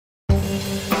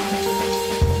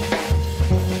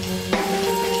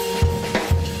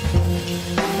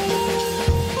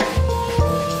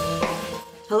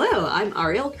Hello, I'm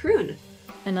Ariel Kroon.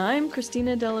 And I'm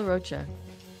Christina De La Rocha.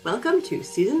 Welcome to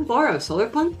Season 4 of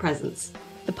Solarpunk Presents,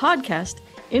 the podcast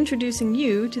introducing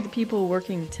you to the people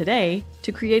working today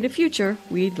to create a future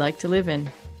we'd like to live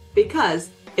in. Because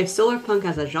if Solarpunk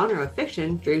as a genre of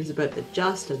fiction dreams about the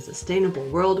just and sustainable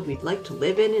world we'd like to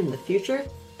live in the future,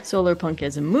 Solarpunk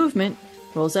as a movement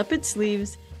rolls up its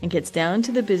sleeves and gets down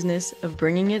to the business of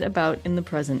bringing it about in the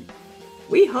present.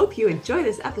 We hope you enjoy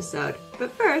this episode,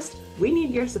 but first, we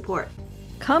need your support.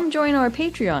 Come join our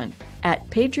Patreon at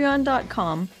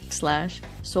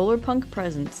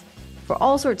patreon.com/solarpunkpresents for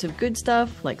all sorts of good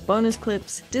stuff like bonus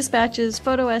clips, dispatches,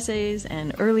 photo essays,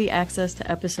 and early access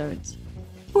to episodes.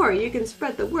 Or you can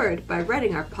spread the word by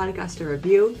writing our podcast a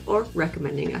review or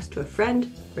recommending us to a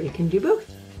friend, or you can do both.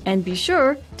 And be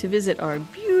sure to visit our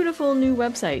beautiful new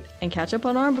website and catch up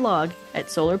on our blog at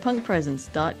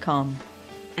solarpunkpresents.com.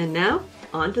 And now,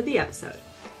 on to the episode.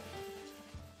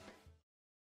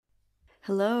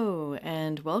 Hello,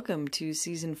 and welcome to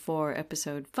Season 4,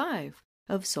 Episode 5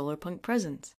 of Solarpunk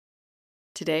Presents.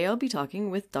 Today I'll be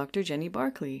talking with Dr. Jenni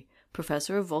Barclay,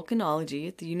 Professor of Volcanology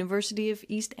at the University of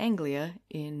East Anglia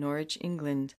in Norwich,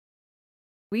 England.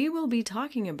 We will be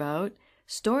talking about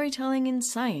storytelling in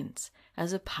science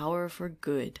as a power for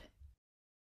good.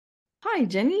 Hi,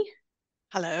 Jenni.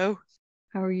 Hello.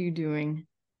 How are you doing?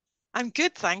 I'm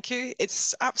good, thank you.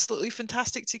 It's absolutely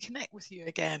fantastic to connect with you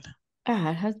again. It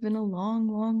has been a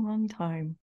long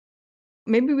time.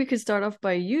 Maybe we could start off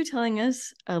by you telling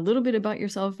us a little bit about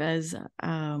yourself as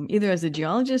either as a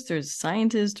geologist or as a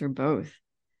scientist or both.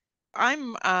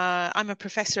 I'm a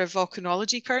professor of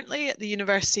volcanology currently at the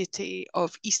University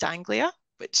of East Anglia,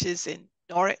 which is in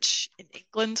Norwich in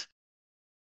England.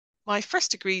 My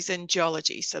first degree is in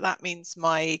geology, so that means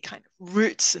my kind of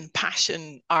roots and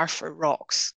passion are for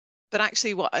rocks. But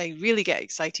actually what I really get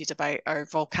excited about are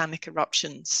volcanic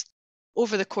eruptions.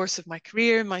 Over the course of my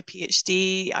career, my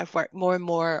PhD, I've worked more and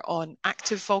more on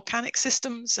active volcanic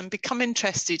systems and become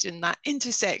interested in that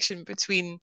intersection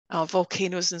between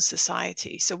volcanoes and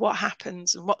society. So what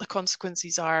happens and what the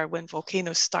consequences are when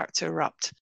volcanoes start to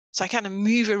erupt. So I kind of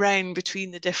move around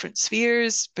between the different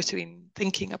spheres, between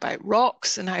thinking about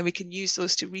rocks and how we can use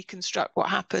those to reconstruct what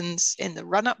happens in the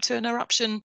run-up to an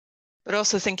eruption, but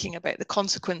also thinking about the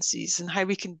consequences and how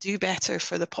we can do better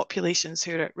for the populations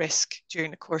who are at risk during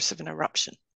the course of an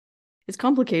eruption. It's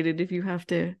complicated if you have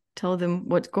to tell them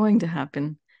what's going to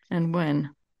happen and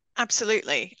when.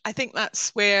 Absolutely. I think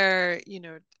that's where,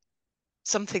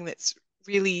 something that's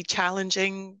really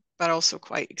challenging, but also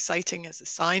quite exciting as a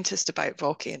scientist about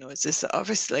volcanoes is that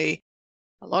obviously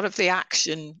a lot of the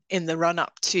action in the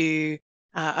run-up to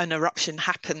an eruption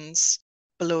happens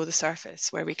below the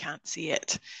surface where we can't see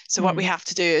it. So what we have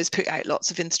to do is put out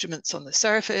lots of instruments on the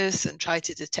surface and try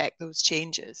to detect those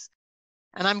changes.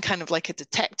 And I'm kind of like a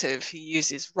detective who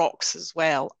uses rocks as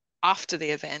well after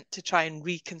the event to try and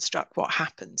reconstruct what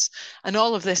happens. And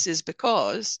all of this is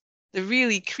because the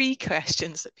really key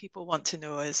questions that people want to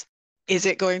know is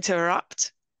it going to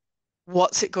erupt?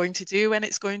 What's it going to do when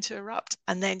it's going to erupt?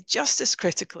 And then just as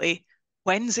critically,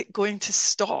 when's it going to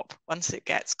stop once it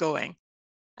gets going?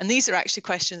 And these are actually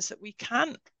questions that we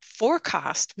can't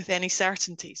forecast with any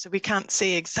certainty. So we can't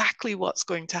say exactly what's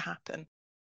going to happen.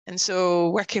 And so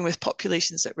working with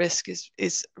populations at risk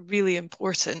is really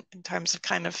important in terms of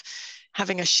kind of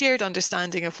having a shared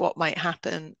understanding of what might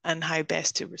happen and how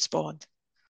best to respond.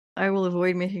 I will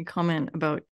avoid making a comment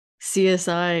about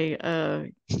CSI,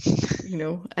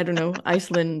 I don't know,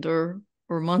 Iceland or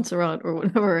Montserrat or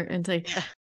whatever, and say,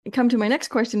 come to my next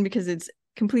question because it's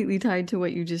completely tied to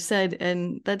what you just said,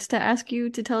 and that's to ask you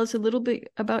to tell us a little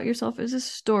bit about yourself as a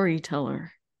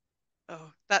storyteller.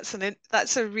 Oh,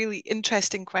 that's a really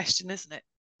interesting question, isn't it?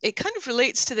 It kind of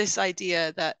relates to this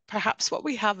idea that perhaps what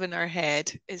we have in our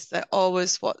head is that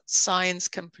always what science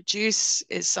can produce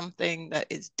is something that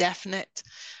is definite,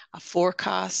 a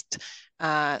forecast,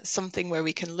 something where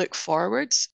we can look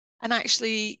forwards. And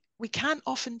actually, we can't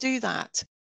often do that.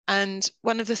 And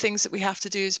one of the things that we have to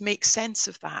do is make sense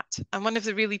of that. And one of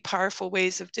the really powerful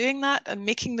ways of doing that and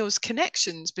making those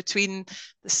connections between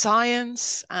the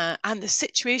science and the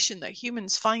situation that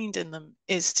humans find in them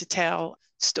is to tell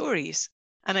stories.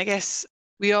 And I guess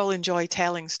we all enjoy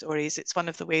telling stories. It's one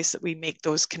of the ways that we make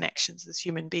those connections as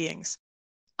human beings.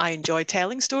 I enjoy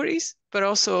telling stories, but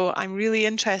also I'm really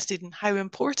interested in how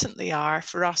important they are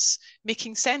for us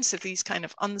making sense of these kind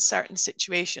of uncertain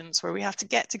situations where we have to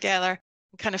get together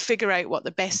and kind of figure out what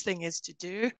the best thing is to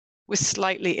do with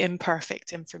slightly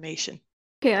imperfect information.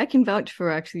 Okay, I can vouch for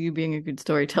actually you being a good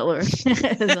storyteller,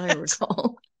 as I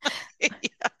recall.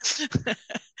 Yeah.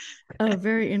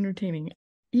 Very entertaining.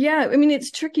 Yeah, I mean, it's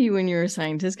tricky when you're a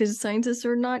scientist because scientists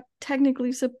are not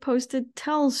technically supposed to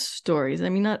tell stories. I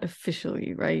mean, not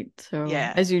officially, right? So,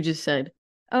 Yeah. as you just said.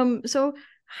 So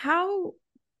how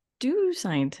do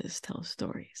scientists tell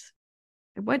stories?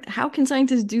 How can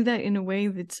scientists do that in a way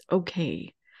that's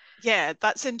okay? Yeah,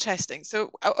 that's interesting.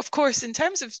 So, of course, in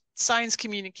terms of science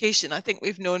communication, I think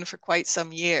we've known for quite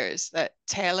some years that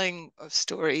telling of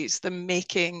stories, the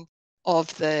making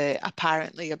of the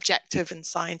apparently objective and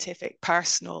scientific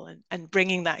personal and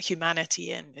bringing that humanity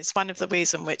in is one of the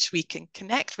ways in which we can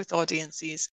connect with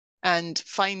audiences and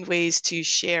find ways to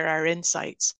share our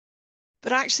insights.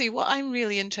 But actually, what I'm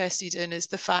really interested in is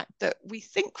the fact that we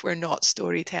think we're not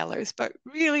storytellers, but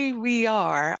really we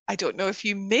are. I don't know if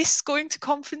you miss going to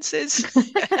conferences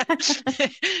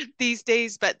these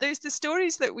days, but there's the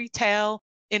stories that we tell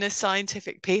in a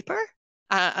scientific paper.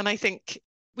 And I think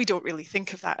we don't really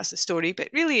think of that as a story, but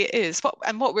really it is.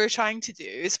 What we're trying to do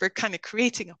is we're kind of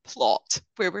creating a plot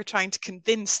where we're trying to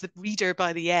convince the reader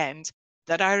by the end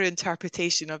that our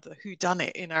interpretation of the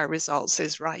whodunit in our results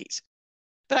is right.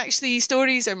 But actually,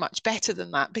 stories are much better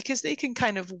than that because they can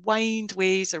kind of wind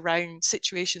ways around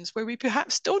situations where we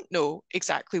perhaps don't know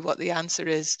exactly what the answer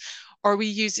is, or we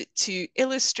use it to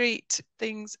illustrate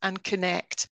things and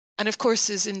connect. And of course,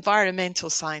 as environmental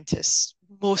scientists,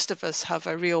 most of us have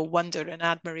a real wonder and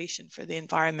admiration for the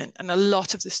environment. And a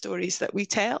lot of the stories that we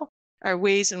tell are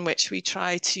ways in which we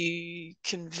try to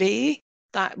convey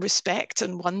that respect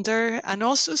and wonder, and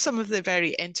also some of the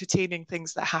very entertaining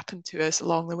things that happen to us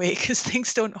along the way, because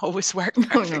things don't always work Oh no.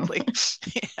 perfectly.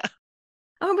 Yeah.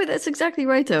 Oh, but that's exactly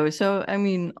right, though. So, I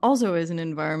mean, also as an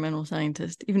environmental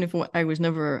scientist, even if I was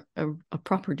never a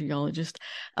proper geologist,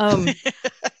 I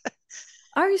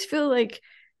always feel like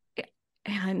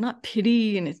not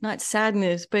pity and it's not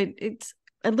sadness, but it's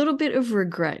a little bit of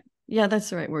regret. Yeah, that's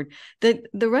the right word. That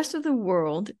the rest of the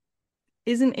world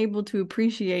isn't able to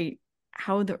appreciate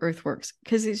how the earth works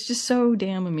because it's just so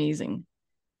damn amazing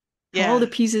how all the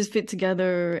Yeah. pieces fit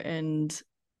together and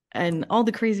all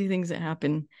the crazy things that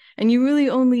happen. And you really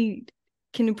only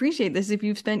can appreciate this if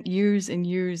you've spent years and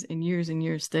years and years and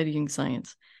years studying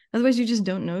science. Otherwise, you just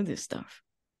don't know this stuff.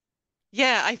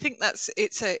 Yeah, I think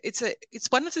it's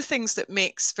one of the things that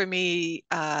makes for me.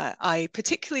 I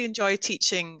particularly enjoy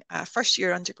teaching first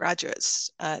year undergraduates.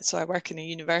 So I work in a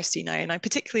university now, and I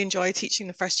particularly enjoy teaching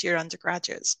the first year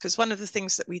undergraduates because one of the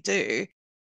things that we do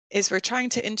is we're trying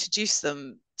to introduce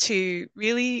them to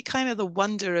really kind of the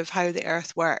wonder of how the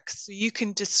earth works. So you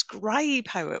can describe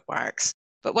how it works,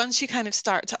 but once you kind of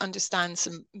start to understand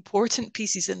some important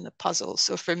pieces in the puzzle,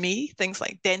 so for me, things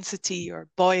like density or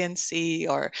buoyancy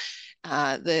or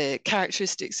the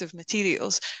characteristics of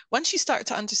materials, once you start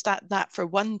to understand that for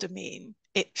one domain,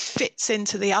 it fits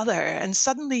into the other, and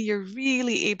suddenly you're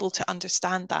really able to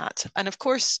understand that. And of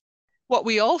course, what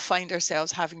we all find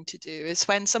ourselves having to do is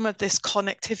when some of this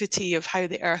connectivity of how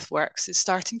the earth works is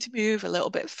starting to move a little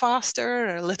bit faster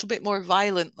or a little bit more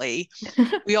violently,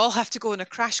 we all have to go on a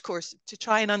crash course to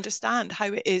try and understand how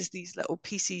it is these little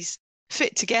pieces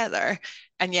fit together.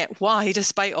 And yet, why,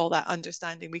 despite all that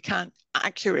understanding, we can't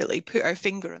accurately put our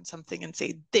finger on something and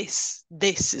say, this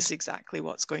is exactly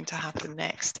what's going to happen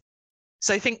next.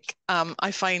 So I think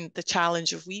I find the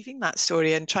challenge of weaving that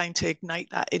story and trying to ignite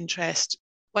that interest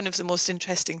one of the most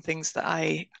interesting things that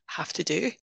I have to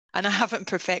do. And I haven't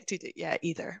perfected it yet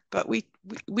either, but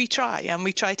we try, and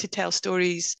we try to tell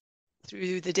stories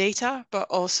through the data, but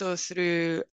also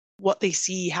through what they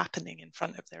see happening in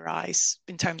front of their eyes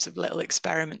in terms of little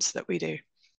experiments that we do.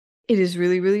 It is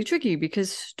really, really tricky because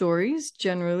stories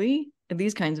generally,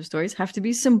 these kinds of stories, have to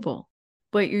be simple,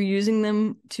 but you're using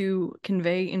them to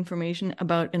convey information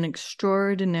about an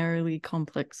extraordinarily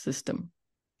complex system.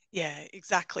 Yeah,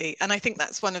 exactly. And I think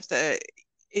that's one of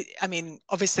I mean,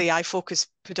 obviously I focus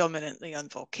predominantly on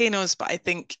volcanoes, but I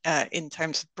think in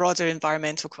terms of broader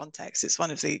environmental context, it's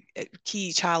one of the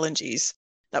key challenges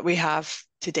that we have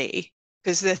today.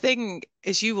 Because the thing,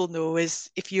 as you will know, is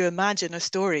if you imagine a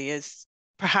story as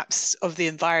perhaps of the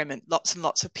environment, lots and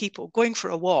lots of people going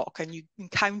for a walk and you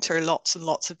encounter lots and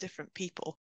lots of different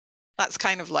people, that's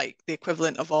kind of like the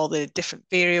equivalent of all the different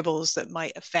variables that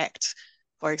might affect,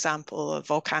 for example, a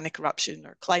volcanic eruption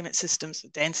or climate systems, so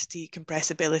density,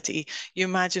 compressibility. You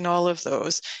imagine all of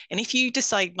those. And if you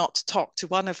decide not to talk to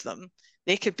one of them,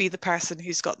 they could be the person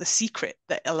who's got the secret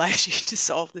that allows you to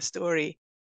solve the story.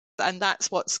 And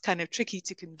that's what's kind of tricky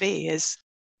to convey is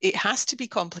it has to be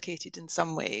complicated in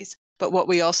some ways, But what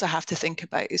we also have to think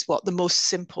about is what the most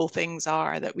simple things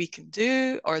are that we can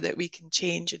do or that we can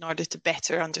change in order to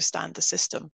better understand the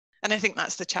system. And I think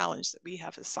that's the challenge that we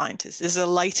have as scientists, is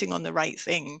alighting on the right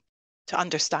thing to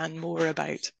understand more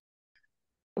about.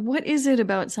 What is it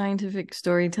about scientific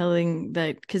storytelling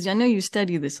that, because I know you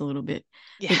study this a little bit,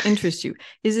 Yeah. that interests you?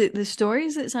 Is it the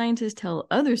stories that scientists tell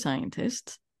other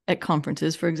scientists at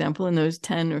conferences, for example, in those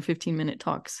 10 or 15-minute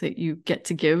talks that you get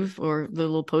to give, or the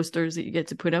little posters that you get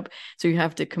to put up? So you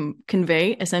have to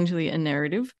convey essentially a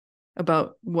narrative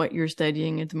about what you're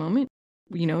studying at the moment,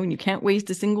 and you can't waste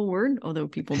a single word, although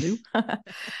people do.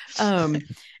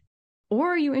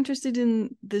 Or are you interested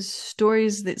in the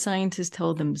stories that scientists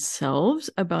tell themselves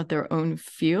about their own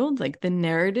field, like the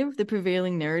narrative, the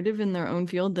prevailing narrative in their own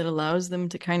field that allows them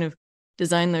to kind of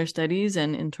design their studies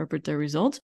and interpret their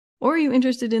results? Or are you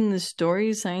interested in the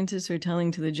stories scientists are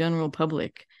telling to the general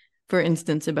public, for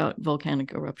instance, about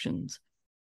volcanic eruptions?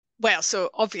 Well, so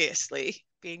obviously,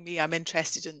 being me, I'm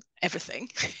interested in everything.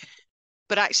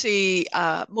 But actually,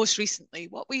 most recently,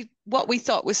 what we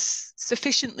thought was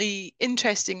sufficiently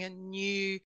interesting and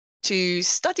new to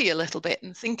study a little bit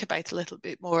and think about a little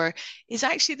bit more is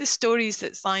actually the stories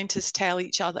that scientists tell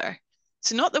each other.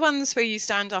 So not the ones where you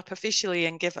stand up officially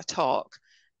and give a talk,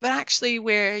 but actually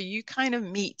where you kind of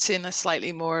meet in a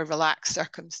slightly more relaxed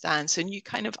circumstance and you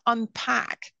kind of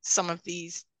unpack some of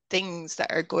these things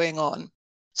that are going on.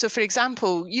 So, for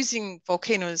example, using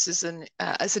volcanoes as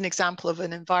an example of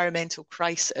an environmental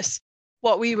crisis,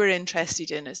 what we were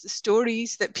interested in is the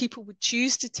stories that people would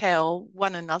choose to tell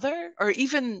one another or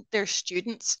even their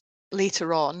students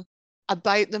later on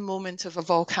about the moment of a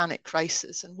volcanic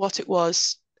crisis and what it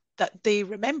was that they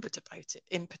remembered about it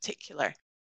in particular.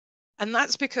 And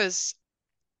that's because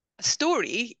a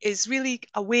story is really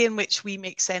a way in which we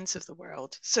make sense of the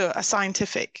world. So a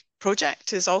scientific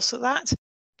project is also that.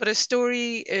 But a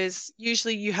story is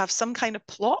usually you have some kind of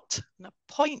plot and a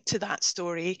point to that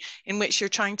story in which you're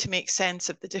trying to make sense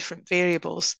of the different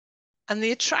variables. And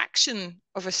the attraction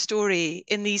of a story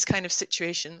in these kind of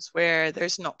situations where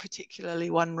there's not particularly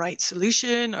one right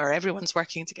solution or everyone's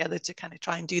working together to kind of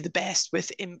try and do the best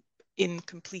with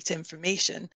incomplete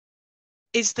information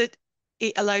is that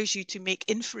it allows you to make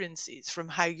inferences from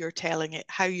how you're telling it,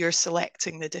 how you're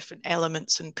selecting the different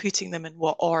elements and putting them in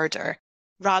what order,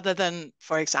 rather than,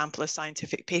 for example, a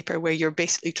scientific paper where you're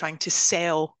basically trying to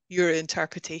sell your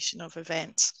interpretation of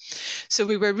events. So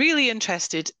we were really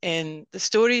interested in the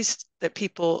stories that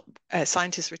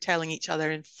scientists were telling each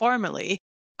other informally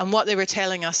and what they were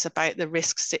telling us about the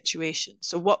risk situation.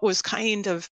 So what was kind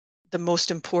of the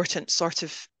most important sort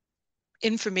of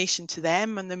information to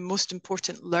them and the most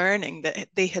important learning that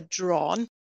they had drawn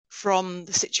from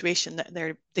the situation that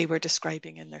they were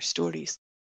describing in their stories.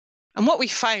 And what we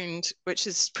found, which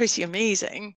is pretty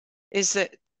amazing, is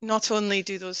that not only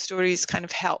do those stories kind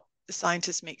of help the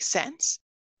scientists make sense,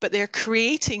 but they're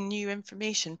creating new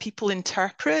information. People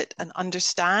interpret and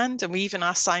understand, and we even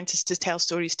asked scientists to tell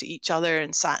stories to each other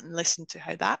and sat and listened to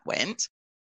how that went.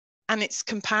 And it's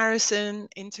comparison,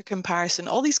 intercomparison,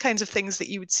 all these kinds of things that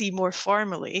you would see more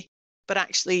formally, but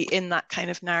actually in that kind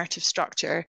of narrative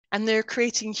structure. And they're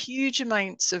creating huge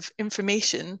amounts of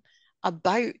information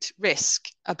about risk,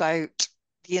 about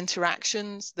the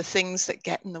interactions, the things that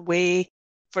get in the way.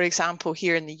 For example,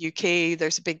 here in the UK,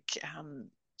 there's a big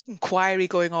inquiry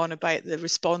going on about the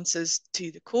responses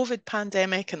to the COVID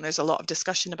pandemic, and there's a lot of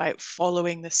discussion about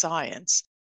following the science.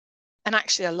 And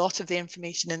actually, a lot of the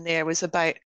information in there was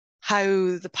about how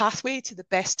the pathway to the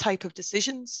best type of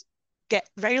decisions get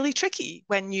really tricky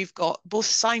when you've got both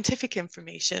scientific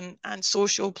information and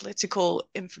social political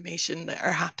information that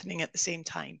are happening at the same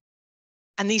time.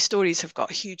 And these stories have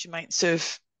got huge amounts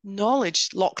of knowledge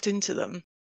locked into them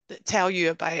that tell you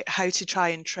about how to try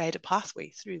and tread a pathway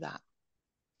through that.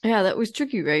 Yeah, that was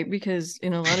tricky, right? Because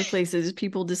in a lot of places,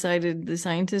 people decided the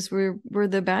scientists were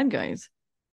the bad guys.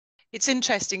 It's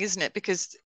interesting, isn't it?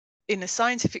 Because in a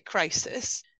scientific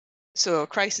crisis, so a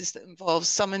crisis that involves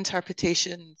some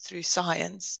interpretation through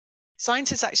science,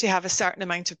 scientists actually have a certain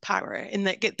amount of power in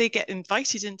that they get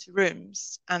invited into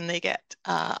rooms and they get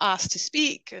asked to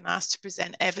speak and asked to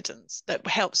present evidence that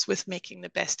helps with making the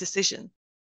best decision.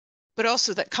 But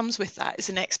also that comes with that is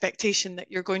an expectation that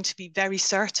you're going to be very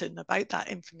certain about that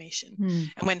information.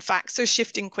 And when facts are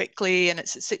shifting quickly and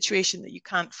it's a situation that you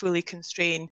can't fully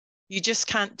constrain, you just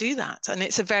can't do that. And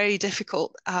it's a very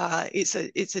difficult, it's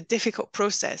a difficult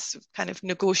process of kind of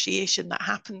negotiation that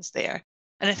happens there.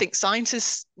 And I think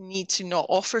scientists need to not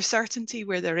offer certainty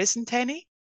where there isn't any,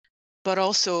 but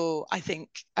also I think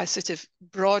a sort of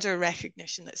broader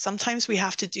recognition that sometimes we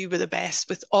have to do with the best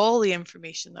with all the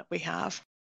information that we have.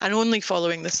 And only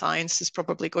following the science is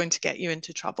probably going to get you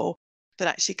into trouble, but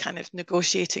actually kind of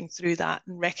negotiating through that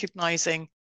and recognizing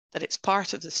that it's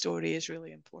part of the story is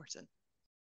really important.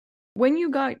 When you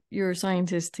got your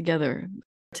scientists together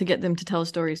to get them to tell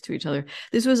stories to each other,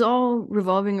 this was all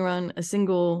revolving around a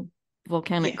single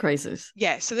volcanic crisis.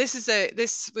 Yeah, so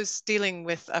this was dealing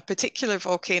with a particular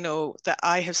volcano that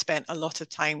I have spent a lot of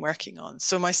time working on.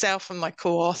 So myself and my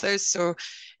co-authors, so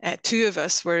two of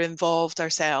us were involved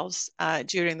ourselves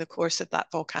during the course of that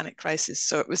volcanic crisis.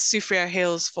 So it was Soufriere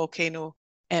Hills volcano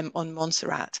on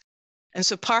Montserrat. And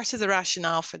so part of the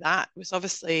rationale for that was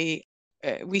obviously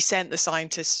we sent the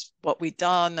scientists what we'd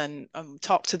done and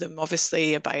talked to them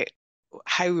obviously about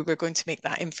how we were going to make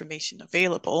that information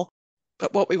available.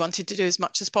 But what we wanted to do as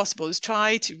much as possible is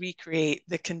try to recreate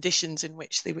the conditions in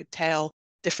which they would tell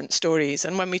different stories.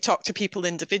 And when we talk to people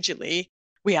individually,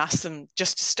 we ask them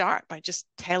just to start by just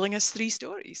telling us 3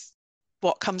 stories.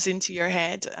 What comes into your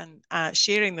head and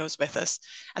sharing those with us,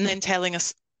 and then telling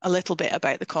us a little bit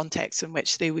about the context in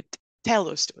which they would tell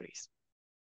those stories.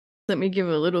 Let me give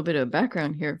a little bit of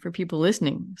background here for people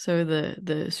listening. So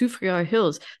the Soufriere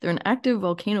Hills, they're an active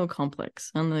volcano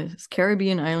complex on the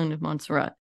Caribbean island of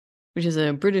Montserrat, which is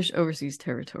a British overseas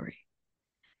territory.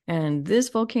 And this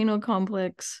volcano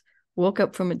complex woke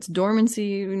up from its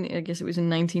dormancy, I guess it was in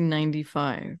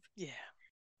 1995. Yeah.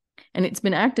 And it's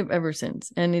been active ever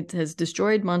since. And it has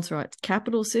destroyed Montserrat's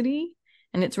capital city,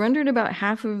 and it's rendered about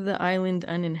half of the island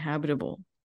uninhabitable,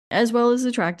 as well as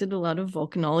attracted a lot of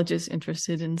volcanologists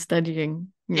interested in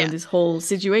studying this whole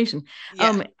situation.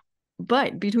 Yeah.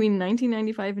 But between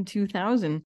 1995 and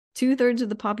 2000, 2/3 of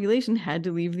the population had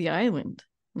to leave the island.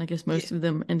 And I guess most of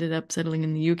them ended up settling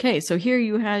in the UK. So here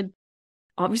you had,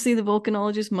 obviously the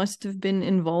volcanologists must have been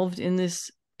involved in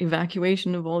this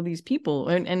evacuation of all these people,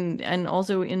 and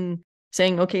also in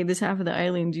saying, okay, this half of the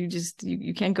island,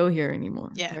 you can't go here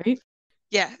anymore. Yeah. Right?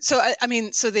 Yeah. So, I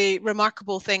mean, so the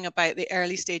remarkable thing about the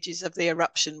early stages of the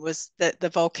eruption was that the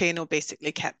volcano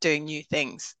basically kept doing new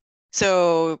things.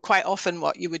 So quite often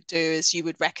what you would do is you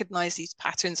would recognize these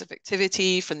patterns of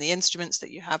activity from the instruments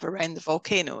that you have around the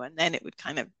volcano, and then it would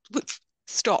kind of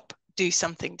stop, do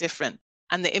something different.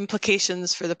 And the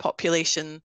implications for the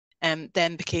population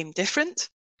then became different.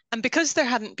 And because there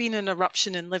hadn't been an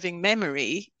eruption in living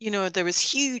memory, there was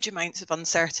huge amounts of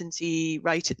uncertainty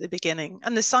right at the beginning.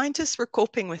 And the scientists were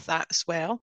coping with that as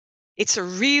well. It's a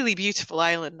really beautiful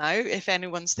island now. If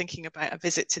anyone's thinking about a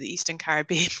visit to the Eastern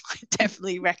Caribbean, I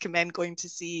definitely recommend going to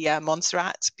see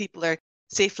Montserrat. People are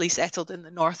safely settled in the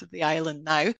north of the island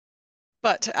now.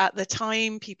 But at the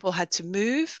time, people had to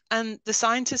move, and the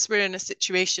scientists were in a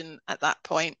situation at that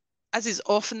point, as is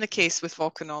often the case with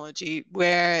volcanology,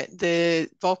 where the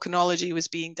volcanology was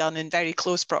being done in very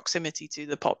close proximity to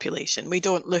the population. We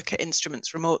don't look at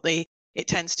instruments remotely. It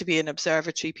tends to be an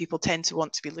observatory. People tend to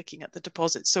want to be looking at the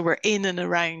deposits. So we're in and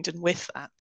around and with that.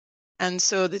 And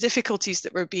so the difficulties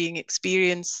that were being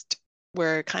experienced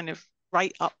were kind of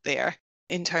right up there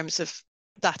in terms of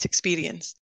that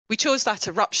experience. We chose that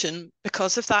eruption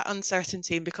because of that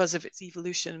uncertainty and because of its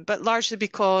evolution, but largely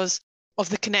because of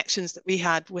the connections that we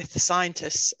had with the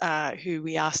scientists who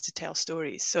we asked to tell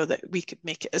stories, so that we could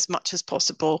make it as much as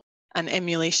possible an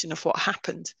emulation of what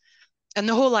happened. And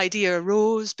the whole idea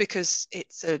arose because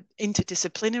it's an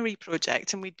interdisciplinary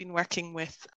project, and we'd been working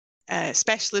with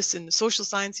specialists in the social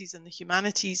sciences and the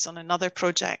humanities on another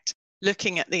project,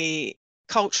 looking at the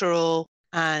cultural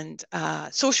and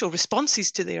social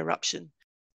responses to the eruption.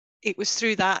 It was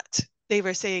through that they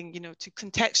were saying, to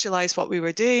contextualize what we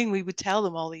were doing, we would tell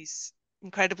them all these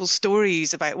incredible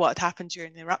stories about what had happened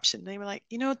during the eruption. They were like,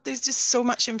 there's just so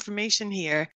much information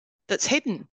here that's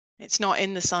hidden. It's not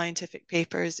in the scientific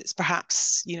papers. It's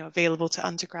perhaps, available to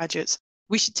undergraduates.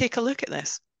 We should take a look at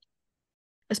this.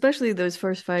 Especially those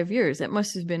first 5 years. That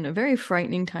must have been a very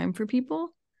frightening time for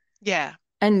people. Yeah.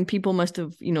 And people must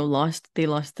have, lost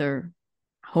their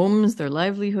homes, their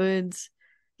livelihoods.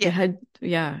 Yeah.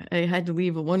 They had to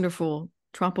leave a wonderful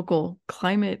tropical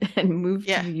climate and move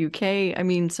to the UK. I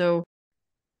mean, so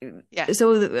yeah.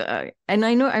 So, and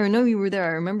I know you were there.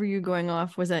 I remember you going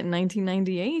off. Was that in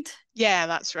 1998? Yeah,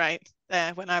 that's right.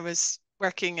 When I was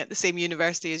working at the same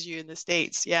university as you in the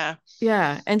States. Yeah.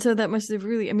 Yeah. And so that must have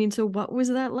really, so what was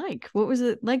that like? What was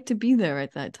it like to be there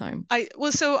at that time?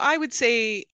 So I would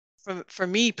say for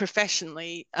me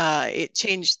professionally, it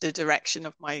changed the direction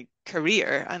of my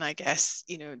career. And I guess,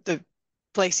 the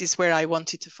places where I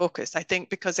wanted to focus, I think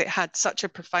because it had such a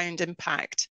profound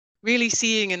impact, really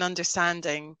seeing and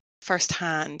understanding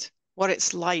firsthand what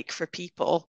it's like for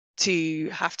people to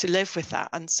have to live with that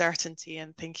uncertainty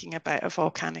and thinking about a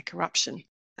volcanic eruption.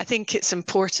 I think it's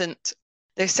important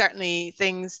there's certainly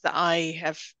things that I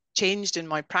have changed in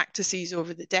my practices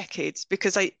over the decades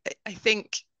because I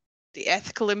think the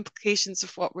ethical implications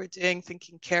of what we're doing,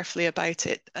 thinking carefully about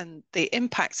it, and the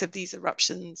impacts of these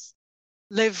eruptions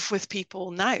live with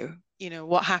people now. You know,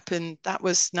 what happened, that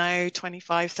was now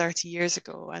 25, 30 years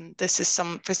ago. And this is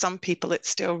for some people, it's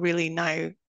still really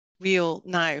now, real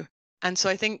now. And so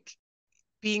I think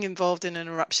being involved in an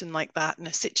eruption like that, in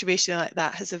a situation like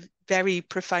that, has a very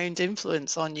profound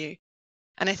influence on you.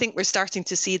 And I think we're starting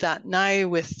to see that now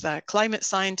with climate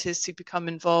scientists who become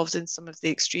involved in some of the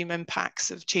extreme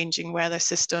impacts of changing weather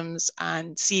systems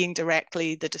and seeing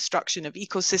directly the destruction of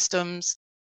ecosystems.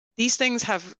 These things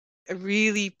have a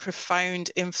really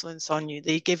profound influence on you.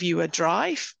 They give you a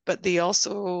drive, but they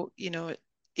also,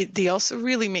 they also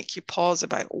really make you pause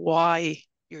about why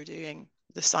you're doing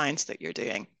the science that you're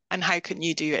doing and how can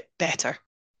you do it better.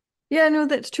 Yeah, no,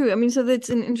 that's true. I mean, so that's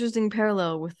an interesting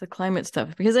parallel with the climate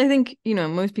stuff because I think,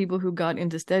 most people who got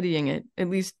into studying it, at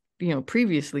least,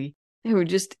 previously, they were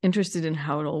just interested in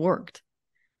how it all worked,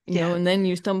 and then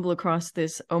you stumble across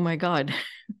this, oh my God,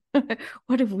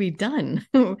 what have we done?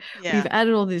 We've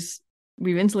added all this,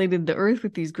 we've insulated the earth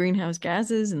with these greenhouse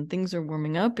gases and things are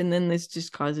warming up. And then this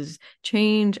just causes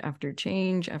change after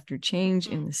change after change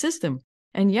in the system.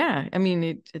 And yeah, I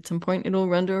mean, at some point it'll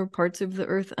render parts of the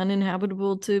earth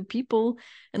uninhabitable to people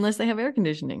unless they have air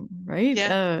conditioning, right?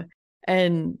 Yeah.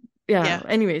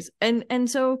 Anyways, and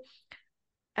so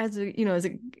as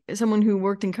someone who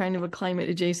worked in kind of a climate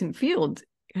adjacent field,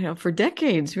 for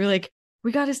decades, we're like,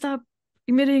 we got to stop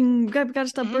emitting, we got to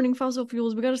stop burning fossil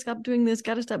fuels, we got to stop doing this,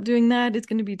 got to stop doing that, it's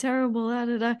going to be terrible,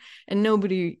 and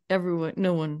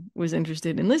no one was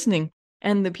interested in listening.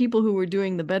 And the people who were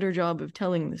doing the better job of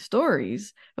telling the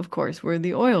stories, of course, were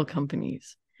the oil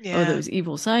companies. Or those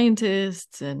evil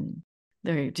scientists, and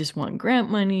they just want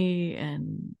grant money,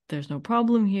 and there's no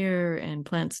problem here, and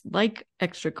plants like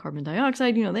extra carbon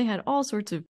dioxide. They had all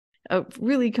sorts of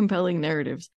really compelling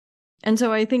narratives. And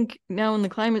so I think now in the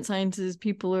climate sciences,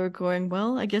 people are going,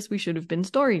 well, I guess we should have been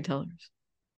storytellers.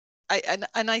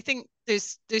 I think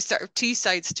there's sort of two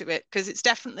sides to it, because it's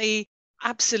definitely,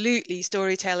 absolutely,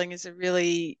 storytelling is a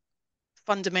really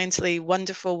fundamentally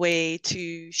wonderful way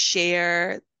to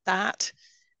share that.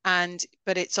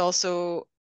 But it's also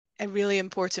a really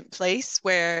important place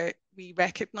where we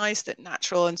recognize that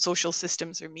natural and social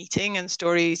systems are meeting and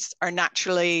stories are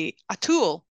naturally a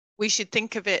tool. We should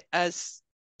think of it as,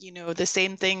 the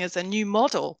same thing as a new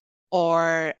model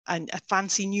or a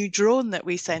fancy new drone that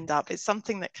we send up. It's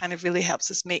something that kind of really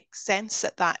helps us make sense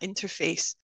at that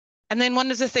interface. And then one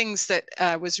of the things that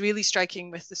was really striking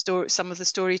with some of the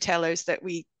storytellers that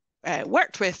we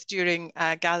worked with during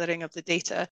gathering of the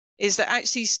data is that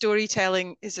actually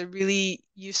storytelling is a really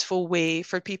useful way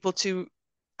for people to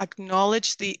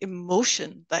acknowledge the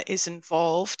emotion that is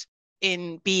involved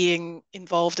in being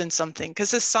involved in something.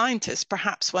 Because as scientists,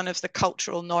 perhaps one of the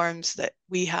cultural norms that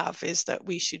we have is that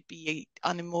we should be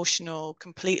unemotional,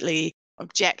 completely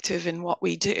objective in what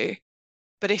we do.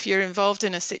 But if you're involved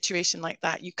in a situation like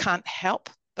that, you can't help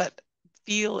but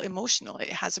feel emotional. It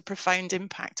has a profound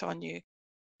impact on you.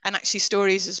 And actually,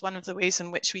 stories is one of the ways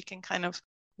in which we can kind of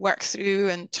work through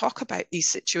and talk about these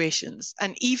situations.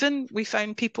 And even we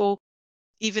found people,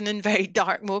 even in very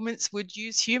dark moments, would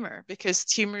use humor, because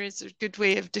humor is a good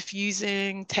way of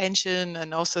diffusing tension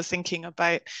and also thinking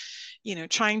about,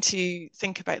 trying to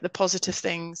think about the positive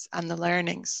things and the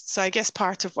learnings. So I guess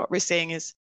part of what we're saying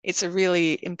is it's a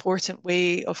really important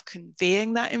way of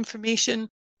conveying that information,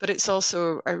 but it's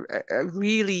also a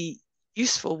really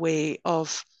useful way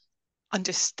of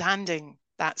understanding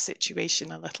that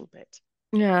situation a little bit.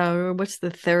 Yeah, what's the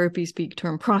therapy speak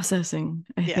term? Processing,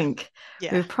 I think.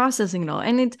 Yeah. We're processing it all.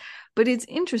 And it's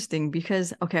interesting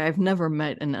because, okay, I've never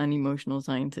met an unemotional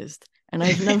scientist, and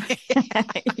I've never,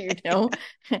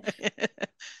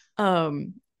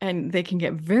 and they can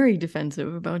get very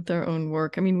defensive about their own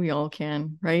work. I mean, we all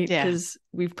can, right? Because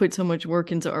we've put so much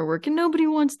work into our work and nobody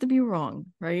wants to be wrong,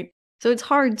 right? So it's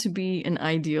hard to be an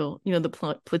ideal,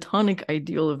 the platonic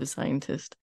ideal of a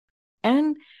scientist.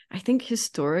 And I think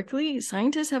historically,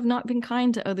 scientists have not been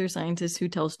kind to other scientists who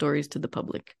tell stories to the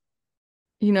public.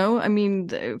 I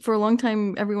mean, for a long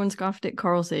time, everyone scoffed at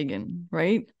Carl Sagan,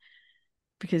 right?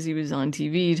 Because he was on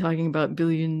TV talking about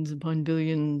billions upon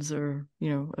billions or,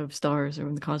 of stars or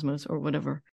in the cosmos or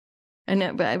whatever.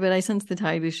 But I sense the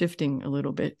tide is shifting a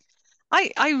little bit.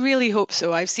 I really hope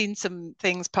so. I've seen some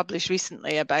things published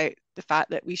recently about the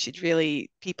fact that we should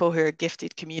people who are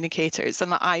gifted communicators,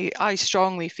 and I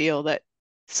strongly feel that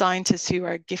scientists who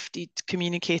are gifted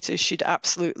communicators should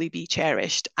absolutely be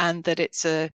cherished, and that it's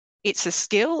a it's a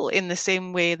skill in the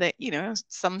same way that,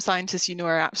 some scientists,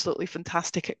 are absolutely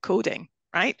fantastic at coding,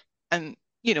 right? And,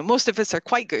 most of us are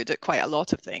quite good at quite a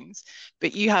lot of things,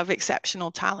 but you have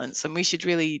exceptional talents, and we should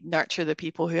really nurture the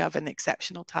people who have an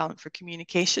exceptional talent for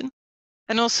communication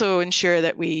and also ensure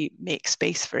that we make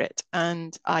space for it.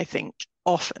 And I think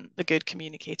often the good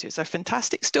communicators are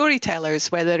fantastic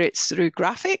storytellers, whether it's through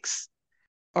graphics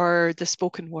or the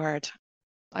spoken word.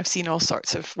 I've seen all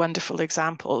sorts of wonderful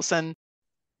examples. And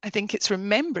I think it's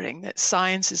remembering that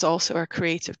science is also a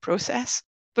creative process,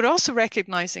 but also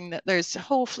recognizing that there's a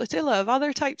whole flotilla of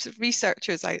other types of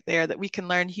researchers out there that we can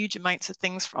learn huge amounts of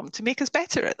things from to make us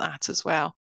better at that as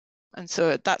well. And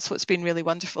so that's what's been really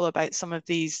wonderful about some of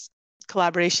these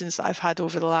collaborations that I've had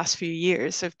over the last few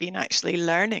years. Have been actually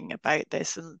learning about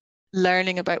this and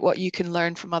learning about what you can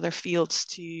learn from other fields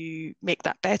to make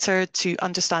that better, to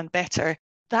understand better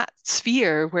that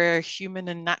sphere where human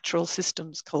and natural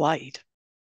systems collide.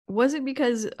 Was it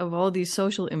because of all these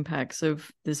social impacts of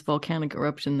this volcanic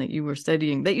eruption that you were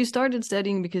studying, that you started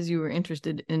studying because you were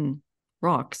interested in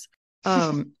rocks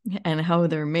and how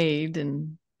they're made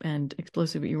and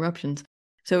explosive eruptions?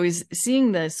 So is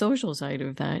seeing the social side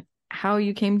of that how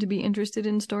you came to be interested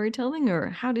in storytelling, or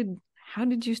how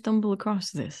did you stumble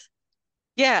across this?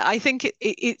 Yeah, I think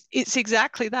it's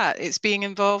exactly that. It's being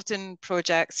involved in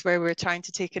projects where we're trying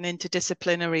to take an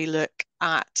interdisciplinary look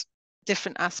at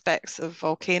different aspects of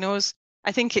volcanoes.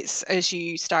 I think it's as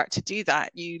you start to do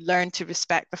that, you learn to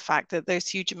respect the fact that there's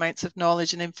huge amounts of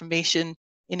knowledge and information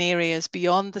in areas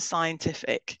beyond the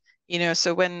scientific.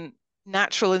 So when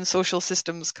natural and social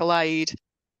systems collide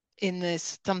in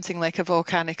this something like a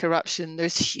volcanic eruption,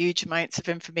 there's huge amounts of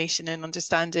information and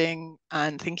understanding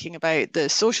and thinking about the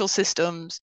social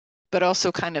systems, but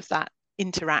also kind of that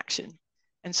interaction.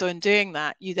 And so in doing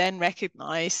that, you then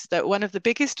recognize that one of the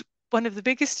biggest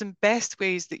and best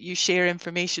ways that you share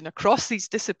information across these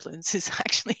disciplines is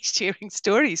actually sharing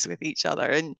stories with each other.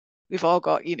 And we've all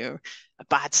got, a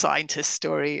bad scientist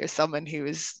story or someone who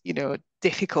is,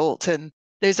 difficult. And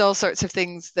there's all sorts of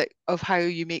things of how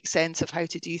you make sense of how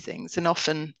to do things. And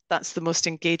often that's the most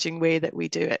engaging way that we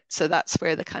do it. So that's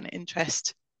where the kind of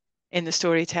interest in the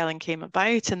storytelling came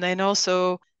about. And then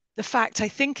also the fact, I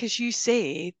think, as you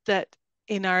say, that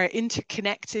in our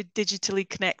interconnected, digitally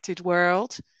connected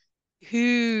world,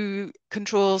 who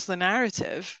controls the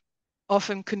narrative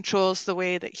often controls the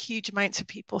way that huge amounts of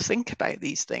people think about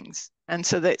these things. And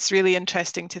so that's really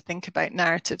interesting to think about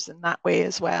narratives in that way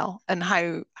as well, and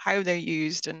how they're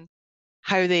used and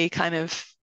how they kind of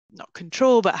not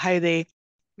control, but how they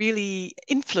really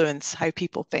influence how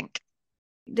people think.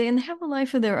 They have a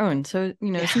life of their own. So,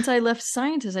 since I left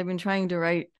scientists, I've been trying to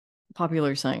write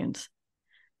popular science.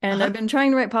 And I've been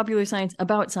trying to write popular science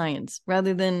about science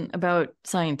rather than about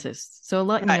scientists. So a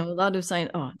lot of science.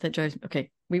 Oh, that drives me.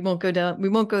 Okay, we won't go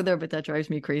there, but that drives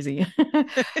me crazy.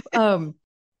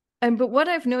 But what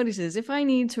I've noticed is if I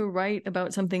need to write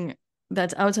about something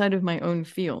that's outside of my own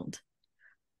field,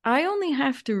 I only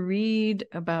have to read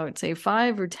about, say,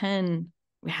 5 or 10,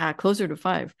 closer to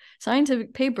 5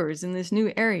 scientific papers in this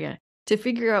new area to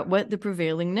figure out what the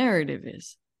prevailing narrative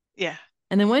is. Yeah.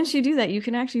 And then once you do that, you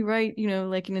can actually write,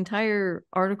 like an entire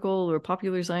article or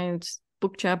popular science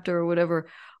book chapter or whatever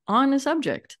on a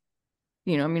subject.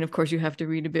 Of course, you have to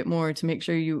read a bit more to make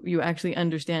sure you actually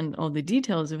understand all the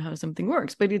details of how something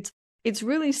works. But it's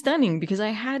really stunning because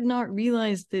I had not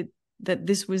realized that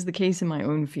this was the case in my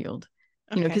own field.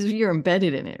 Because you're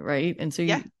embedded in it, right? And so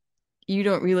you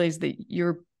don't realize that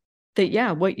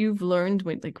what you've learned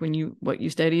what you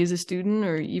study as a student,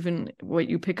 or even what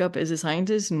you pick up as a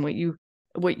scientist, and what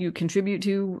you contribute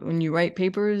to when you write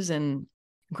papers and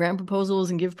grant proposals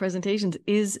and give presentations,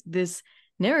 is this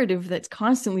narrative that's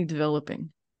constantly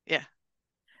developing. Yeah.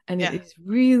 And it is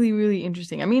really, really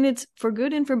interesting. I mean, it's for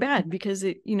good and for bad, because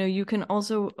you can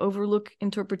also overlook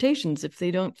interpretations if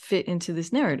they don't fit into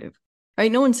this narrative,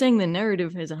 right? No one's saying the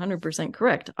narrative is 100%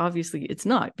 correct. Obviously it's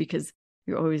not, because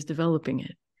you're always developing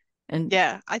it. And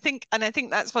I think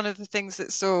that's one of the things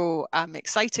that's so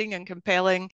exciting and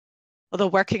compelling, although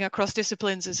working across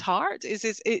disciplines is hard, is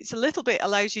it's a little bit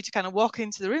allows you to kind of walk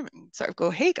into the room and sort of go,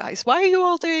 hey guys, why are you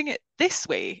all doing it this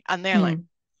way? And they're like,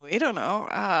 we don't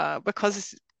know,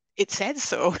 because it said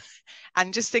so.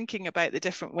 And just thinking about the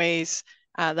different ways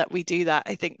that we do that,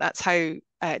 I think that's how,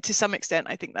 to some extent,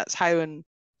 I think that's how and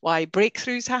why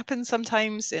breakthroughs happen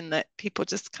sometimes, in that people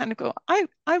just kind of go,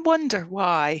 I wonder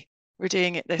why we're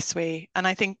doing it this way. And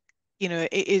I think,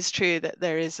 it is true that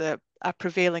there is a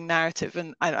prevailing narrative,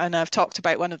 and I've talked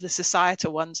about one of the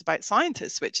societal ones about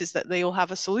scientists, which is that they all have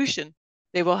a solution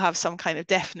They will have some kind of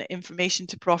definite information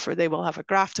to proffer. They will have a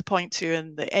graph to point to,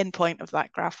 and the endpoint of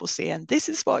that graph will say, and this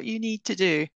is what you need to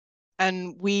do.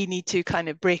 And we need to kind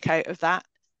of break out of that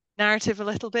narrative a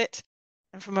little bit.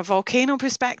 And from a volcano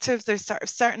perspective, there's sort of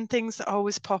certain things that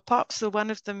always pop up. So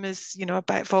one of them is,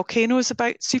 about volcanoes,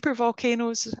 about super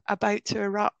volcanoes about to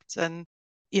erupt, and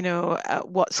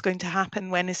what's going to happen,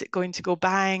 when is it going to go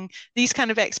bang? These kind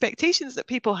of expectations that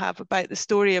people have about the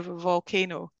story of a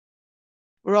volcano.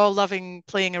 We're all loving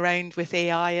playing around with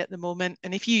AI at the moment.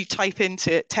 And if you type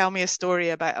into it, tell me a story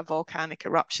about a volcanic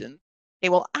eruption, it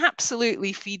will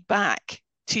absolutely feed back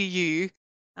to you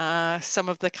some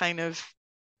of the kind of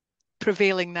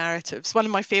prevailing narratives. One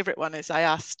of my favorite one is I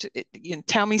asked,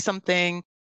 tell me something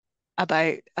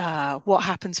about what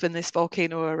happens when this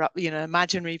volcano erupts,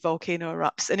 imaginary volcano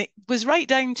erupts. And it was right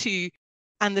down to,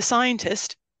 and the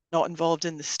scientist, not involved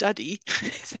in the study.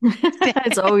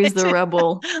 It's always the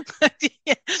rebel.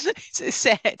 Yeah, it's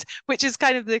said, which is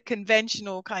kind of the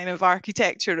conventional kind of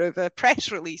architecture of a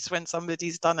press release when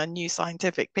somebody's done a new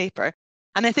scientific paper.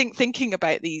 And I think thinking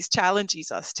about these challenges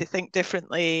us to think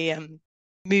differently and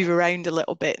move around a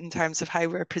little bit in terms of how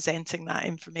we're presenting that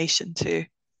information too.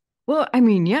 Well, I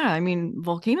mean, yeah,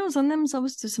 volcanoes lend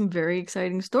themselves to some very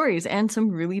exciting stories and some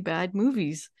really bad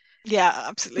movies. Yeah,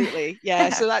 absolutely.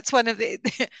 Yeah. So that's one of the,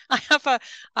 I have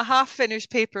a half-finished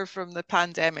paper from the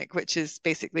pandemic, which is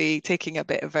basically taking a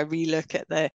bit of a relook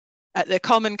at the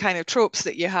common kind of tropes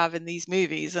that you have in these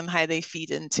movies and how they feed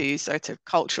into sort of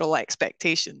cultural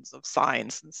expectations of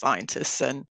science and scientists.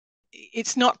 And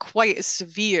it's not quite as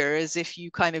severe as if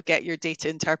you kind of get your data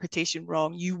interpretation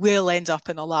wrong, you will end up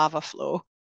in a lava flow.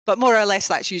 But more or less,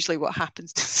 that's usually what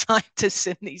happens to scientists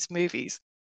in these movies.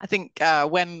 I think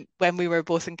when we were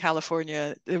both in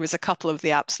California, there was a couple of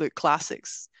the absolute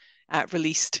classics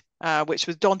released, which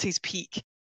was Dante's Peak,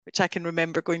 which I can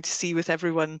remember going to see with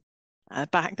everyone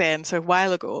back then, so a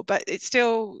while ago. But it's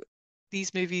still,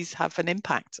 these movies have an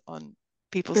impact on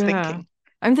people's thinking.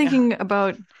 I'm thinking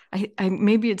about, I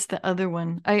maybe it's the other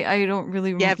one. I don't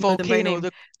really remember volcano.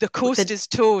 The coast is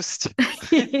toast.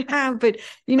 Yeah, but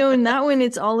in that one,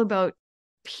 it's all about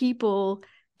people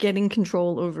getting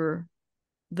control over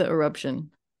the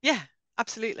eruption. Yeah,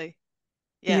 absolutely.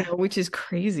 Yeah. Which is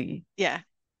crazy. Yeah.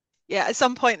 Yeah, at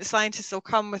some point the scientists will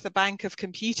come with a bank of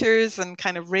computers and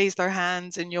kind of raise their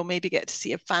hands, and you'll maybe get to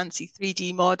see a fancy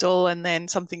 3D model and then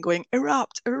something going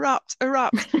erupt, erupt,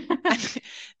 erupt. And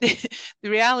the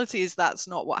reality is that's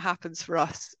not what happens for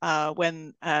us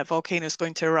when a volcano is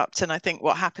going to erupt. And I think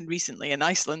what happened recently in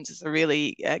Iceland is a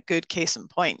really good case in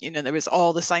point. There was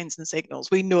all the signs and signals.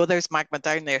 We know there's magma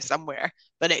down there somewhere,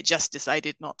 but it just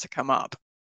decided not to come up.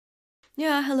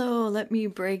 Yeah, hello. Let me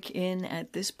break in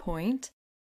at this point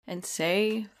and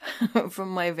say, from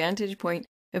my vantage point,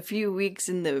 a few weeks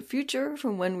in the future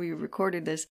from when we recorded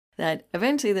this, that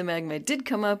eventually the magma did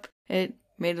come up. It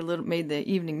made the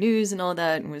evening news and all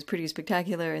that, and was pretty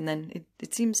spectacular. And then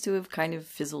it seems to have kind of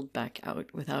fizzled back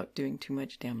out without doing too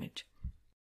much damage.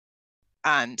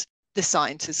 And the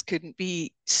scientists couldn't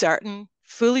be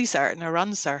fully certain or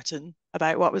uncertain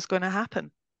about what was going to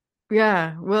happen.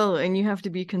 Yeah, well, and you have to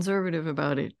be conservative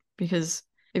about it, because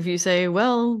if you say,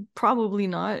 well, probably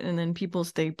not, and then people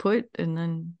stay put, and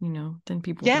then, then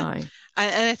people die.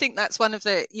 And I think that's one of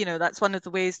the, that's one of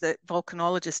the ways that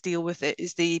volcanologists deal with it,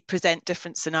 is they present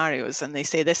different scenarios and they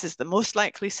say, this is the most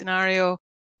likely scenario.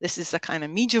 This is a kind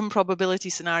of medium probability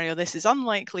scenario. This is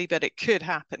unlikely, but it could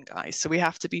happen, guys. So we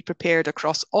have to be prepared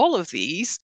across all of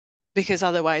these, because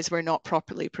otherwise we're not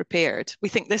properly prepared. We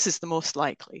think this is the most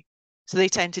likely. So they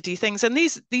tend to do things. And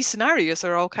these scenarios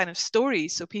are all kind of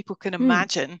stories. So people can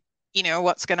imagine,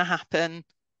 what's going to happen,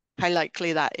 how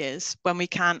likely that is, when we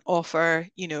can't offer,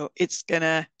 it's going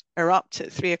to erupt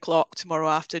at 3 o'clock tomorrow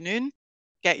afternoon.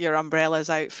 Get your umbrellas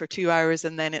out for 2 hours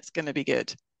and then it's going to be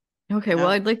good. Okay, well,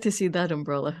 I'd like to see that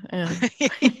umbrella.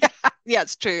 Yeah,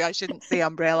 it's true. I shouldn't say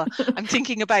umbrella. I'm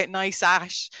thinking about nice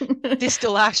ash,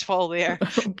 distal ash fall there.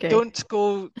 Okay. Don't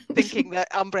go thinking that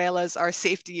umbrellas are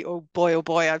safety. Oh boy,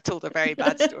 I've told a very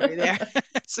bad story there.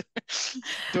 So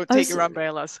don't take your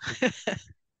umbrellas.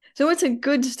 So what's a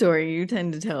good story you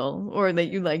tend to tell, or that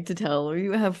you like to tell, or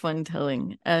you have fun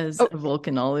telling as a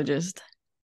volcanologist?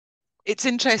 It's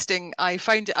interesting. I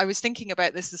was thinking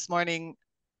about this morning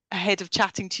ahead of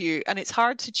chatting to you, and it's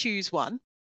hard to choose one.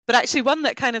 But actually, one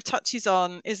that kind of touches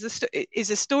on is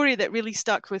a story that really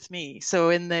stuck with me.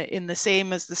 So in the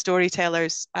same as the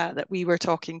storytellers that we were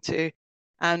talking to,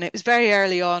 and it was very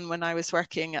early on when I was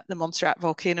working at the Montserrat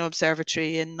Volcano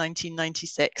Observatory in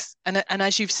 1996. And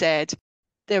as you've said,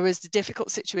 there was the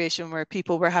difficult situation where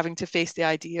people were having to face the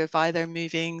idea of either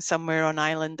moving somewhere on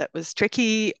island that was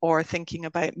tricky or thinking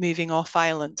about moving off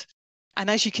island. And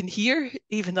as you can hear,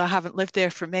 even though I haven't lived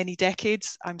there for many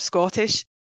decades, I'm Scottish.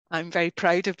 I'm very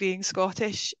proud of being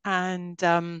Scottish. And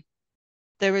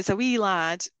there was a wee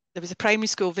lad, there was a primary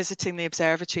school visiting the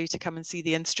observatory to come and see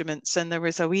the instruments. And there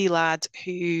was a wee lad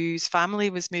whose family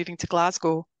was moving to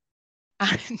Glasgow.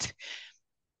 And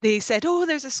they said, oh,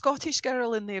 there's a Scottish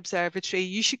girl in the observatory.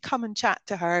 You should come and chat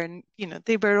to her. And,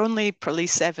 they were only probably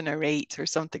 7 or 8 or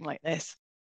something like this.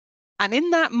 And in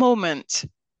that moment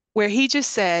where he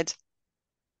just said,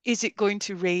 is it going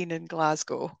to rain in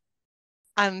Glasgow?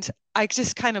 And I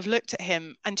just kind of looked at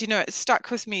him and, it stuck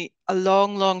with me a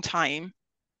long, long time.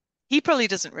 He probably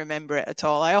doesn't remember it at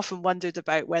all. I often wondered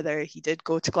about whether he did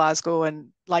go to Glasgow and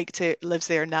liked it, lives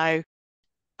there now.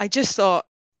 I just thought,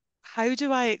 how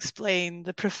do I explain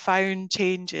the profound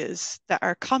changes that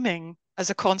are coming as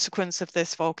a consequence of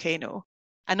this volcano?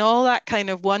 And all that kind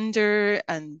of wonder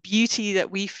and beauty that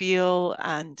we feel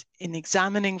and in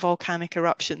examining volcanic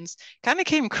eruptions kind of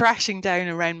came crashing down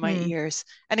around my ears.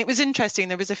 And it was interesting.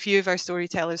 There was a few of our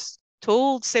storytellers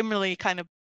told similarly kind of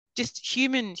just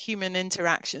human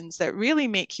interactions that really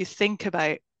make you think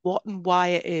about what and why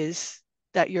it is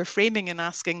that you're framing and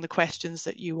asking the questions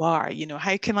that you are.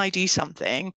 How can I do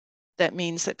something that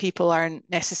means that people aren't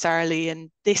necessarily in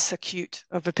this acute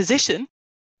of a position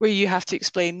where you have to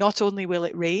explain not only will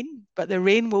it rain, but the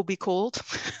rain will be cold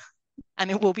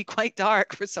and it will be quite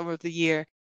dark for some of the year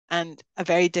and a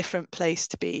very different place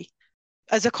to be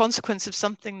as a consequence of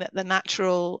something that the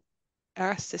natural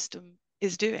Earth system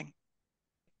is doing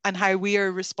and how we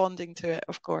are responding to it,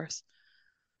 of course.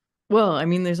 Well, I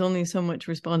mean, there's only so much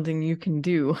responding you can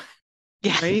do,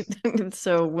 yeah. Right?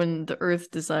 So when the Earth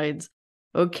decides,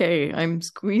 okay, I'm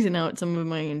squeezing out some of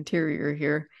my interior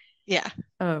here. Yeah.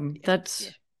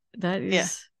 That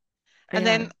is. And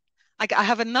then I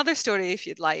have another story if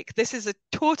you'd like. This is a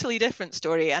totally different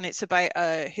story, and it's about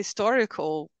a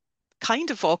historical kind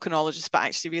of volcanologist, but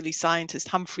actually really scientist,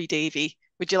 Humphrey Davy.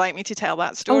 Would you like me to tell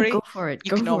that story? Oh, go for it.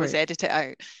 You can always edit it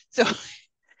out. So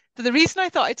the reason I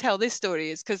thought I'd tell this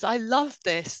story is because I love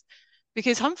this,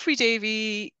 because Humphrey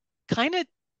Davy kind of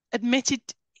admitted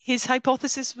his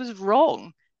hypothesis was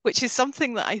wrong, which is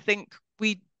something that I think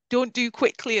we don't do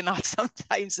quickly enough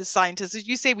sometimes as scientists. As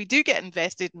you say, we do get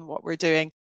invested in what we're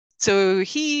doing. So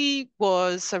he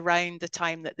was around the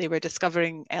time that they were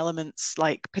discovering elements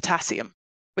like potassium,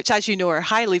 which, as you know, are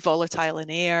highly volatile in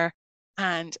air.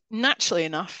 And naturally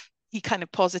enough, he kind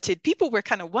of posited, people were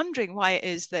kind of wondering why it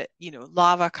is that,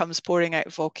 lava comes pouring out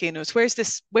of volcanoes. Where's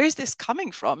this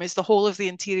coming from? Is the whole of the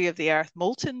interior of the Earth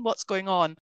molten? What's going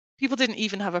on? People didn't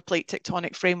even have a plate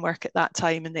tectonic framework at that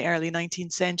time in the early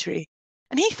 19th century.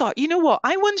 And he thought, you know what?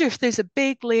 I wonder if there's a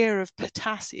big layer of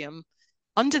potassium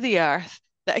under the Earth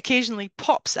that occasionally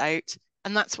pops out,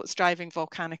 and that's what's driving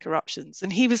volcanic eruptions.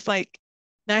 And he was like,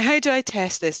 now, how do I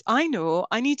test this? I know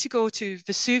I need to go to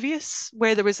Vesuvius,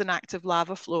 where there was an active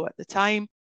lava flow at the time.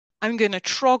 I'm going to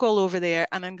trog all over there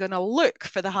and I'm going to look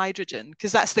for the hydrogen,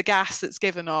 because that's the gas that's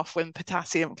given off when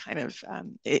potassium kind of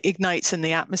ignites in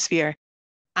the atmosphere.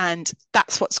 And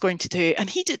that's what's going to do. And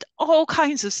he did all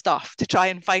kinds of stuff to try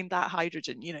and find that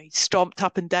hydrogen. He stomped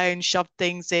up and down, shoved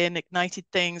things in, ignited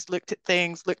things, looked at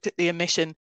the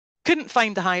emission, couldn't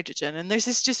find the hydrogen. And there's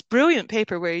this just brilliant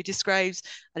paper where he describes,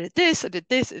 I did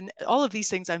this, and all of these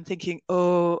things. I'm thinking,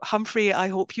 oh, Humphrey, I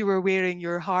hope you were wearing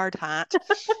your hard hat.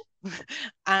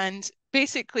 And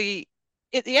basically,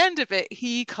 at the end of it,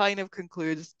 he kind of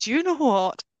concludes, do you know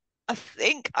what? I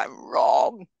think I'm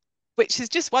wrong. Which is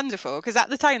just wonderful, because at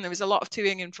the time there was a lot of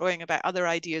toing and froing about other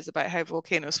ideas about how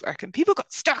volcanoes work, and people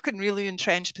got stuck in really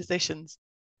entrenched positions.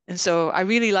 And so I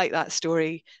really like that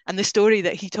story, and the story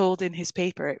that he told in his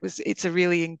paper. It's a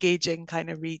really engaging kind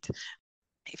of read.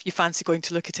 If you fancy going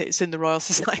to look at it, it's in the Royal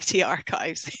Society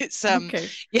archives. It's okay.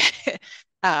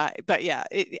 But yeah,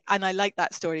 and I like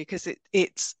that story because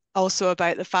it's also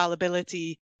about the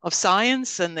fallibility of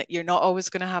science, and that you're not always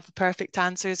going to have the perfect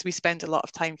answers. We spend a lot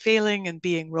of time failing and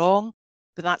being wrong,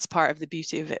 but that's part of the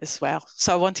beauty of it as well.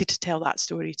 So I wanted to tell that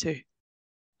story too.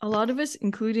 A lot of us,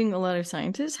 including a lot of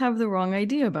scientists, have the wrong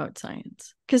idea about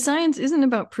science, because science isn't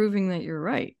about proving that you're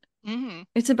right. Mm-hmm.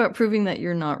 It's about proving that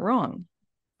you're not wrong.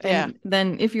 And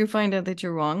then if you find out that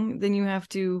you're wrong, then you have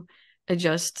to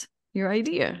adjust your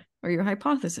idea or your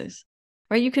hypothesis,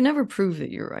 right? You can never prove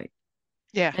that you're right.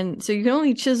 Yeah. And so you can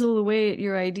only chisel away at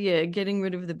your idea, getting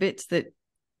rid of the bits that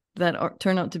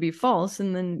turn out to be false,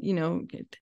 and then,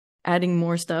 adding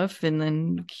more stuff, and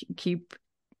then keep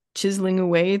chiseling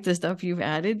away at the stuff you've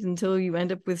added until you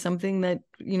end up with something that,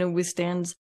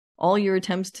 withstands all your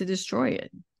attempts to destroy it.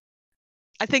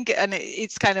 I think, and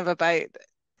it's kind of about,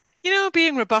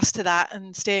 being robust to that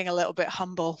and staying a little bit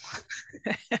humble.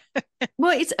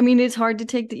 Well, it's hard to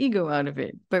take the ego out of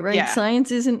it, but right, Yeah.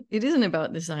 science isn't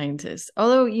about the scientists.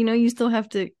 Although, you still have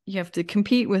to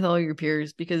compete with all your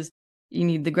peers because you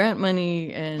need the grant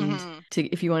money, and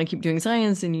if you want to keep doing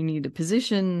science, then you need a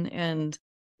position, and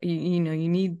you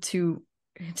need to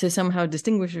somehow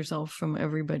distinguish yourself from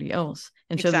everybody else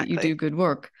and show that you do good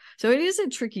work. So it is a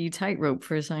tricky tightrope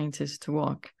for a scientist to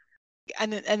walk.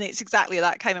 And it's exactly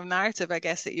that kind of narrative, I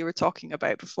guess, that you were talking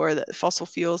about before, that the fossil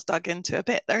fuels dug into a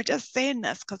bit. They're just saying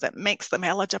this because it makes them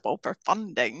eligible for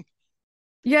funding.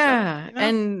 Yeah, so,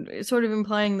 and sort of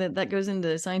implying that goes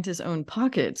into scientists' own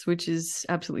pockets, which is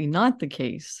absolutely not the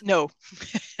case. No.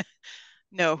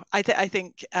 No, I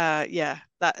think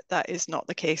that is not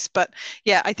the case. But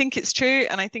yeah, I think it's true.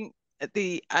 And I think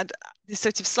the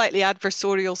sort of slightly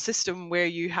adversarial system where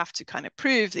you have to kind of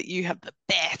prove that you have the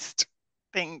best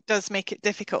thing does make it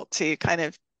difficult to kind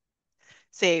of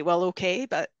say, well, okay,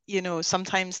 but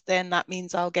sometimes then that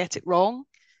means I'll get it wrong.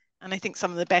 And I think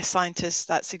some of the best scientists,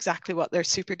 that's exactly what they're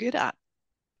super good at.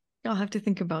 I'll have to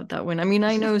think about that one. I mean,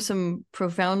 I know some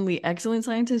profoundly excellent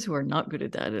scientists who are not good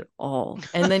at that at all.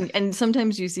 And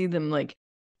sometimes you see them like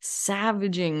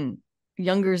savaging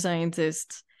younger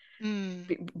scientists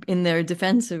in their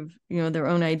defense of, their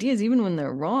own ideas, even when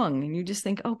they're wrong. And you just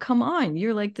think, oh, come on,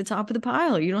 you're like the top of the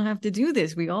pile. You don't have to do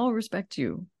this. We all respect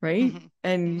you, right?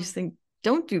 And you just think,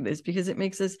 don't do this because it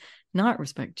makes us not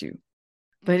respect you.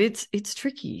 But it's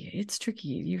tricky. It's tricky.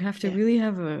 You have to really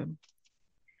have a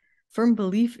firm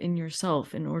belief in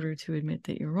yourself in order to admit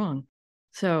that you're wrong.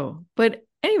 So, but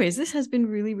anyways, this has been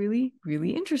really, really, really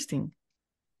interesting.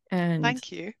 And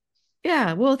thank you.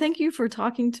 Yeah, well, thank you for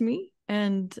talking to me.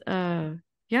 And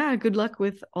good luck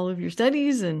with all of your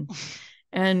studies and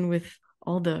with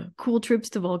all the cool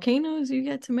trips to volcanoes you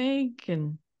get to make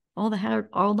and all the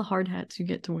hard hats you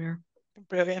get to wear.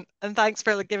 Brilliant. And thanks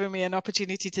for giving me an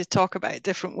opportunity to talk about a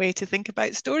different way to think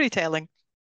about storytelling.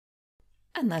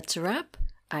 And that's a wrap.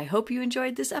 I hope you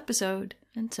enjoyed this episode.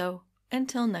 And so,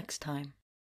 until next time.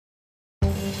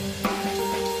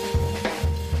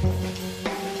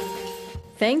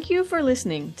 Thank you for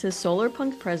listening to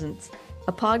Solarpunk Presents,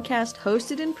 a podcast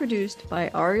hosted and produced by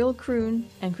Ariel Kroon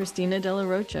and Christina De La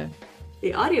Rocha.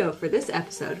 The audio for this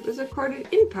episode was recorded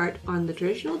in part on the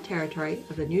traditional territory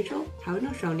of the neutral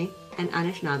Haudenosaunee and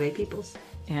Anishinaabe peoples.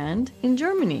 And in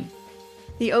Germany.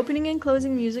 The opening and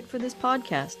closing music for this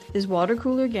podcast is Water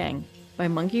Cooler Gang by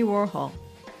Monkey Warhol,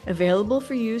 available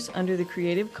for use under the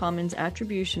Creative Commons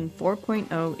Attribution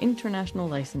 4.0 International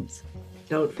License.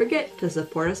 Don't forget to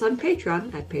support us on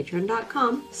Patreon at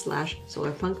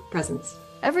patreon.com/solarpunkpresents.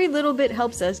 Every little bit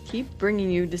helps us keep bringing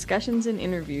you discussions and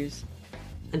interviews.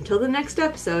 Until the next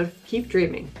episode, keep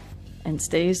dreaming. And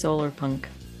stay solarpunk.